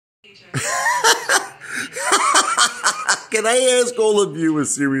Can I ask all of you a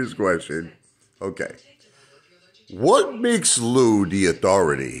serious question? Okay. What makes Lou the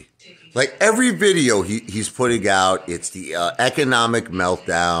authority? Like every video he's putting out, it's the economic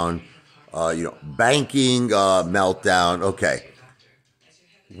meltdown, banking meltdown. Okay.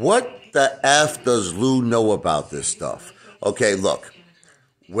 What the F does Lou know about this stuff? Okay, look.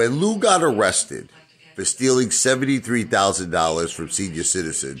 When Lou got arrested for stealing $73,000 from senior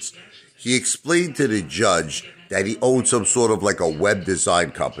citizens, he explained to the judge that he owned some sort of like a web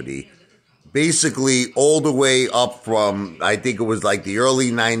design company, basically all the way up from, I think it was like the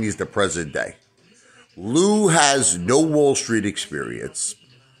early 90s to present day. Lou has no Wall Street experience,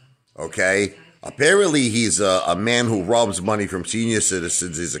 okay? Apparently he's a man who robs money from senior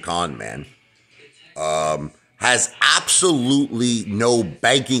citizens. He's a con man. Has absolutely no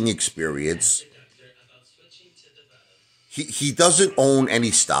banking experience. He doesn't own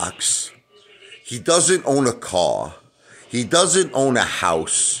any stocks. He doesn't own a car. He doesn't own a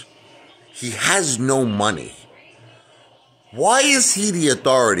house. He has no money. Why is he the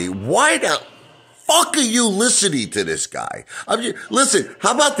authority? Why the fuck are you listening to this guy? Listen,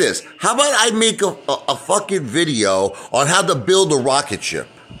 how about this? How about I make a fucking video on how to build a rocket ship?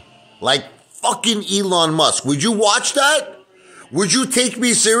 Like fucking Elon Musk. Would you watch that? Would you take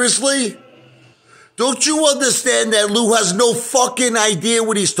me seriously? Don't you understand that Lou has no fucking idea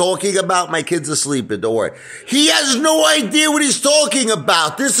what he's talking about? My kid's asleep, but don't worry. He has no idea what he's talking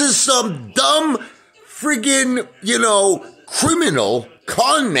about. This is some dumb friggin', criminal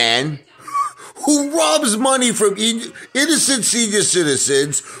con man who robs money from innocent senior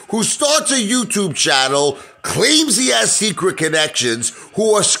citizens, who starts a YouTube channel, claims he has secret connections,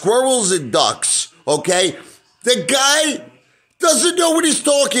 who are squirrels and ducks, okay? The guy doesn't know what he's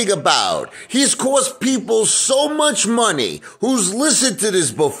talking about. He's cost people so much money who's listened to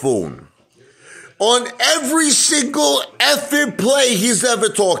this buffoon on every single effing play he's ever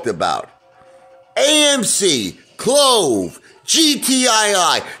talked about. AMC, Clove,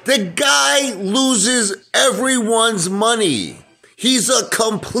 GTII. The guy loses everyone's money. He's a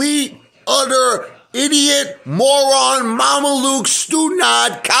complete, utter idiot, moron, Mameluke,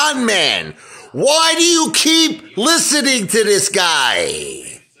 Stunad, con man. Why do you keep listening to this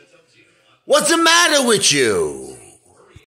guy? What's the matter with you?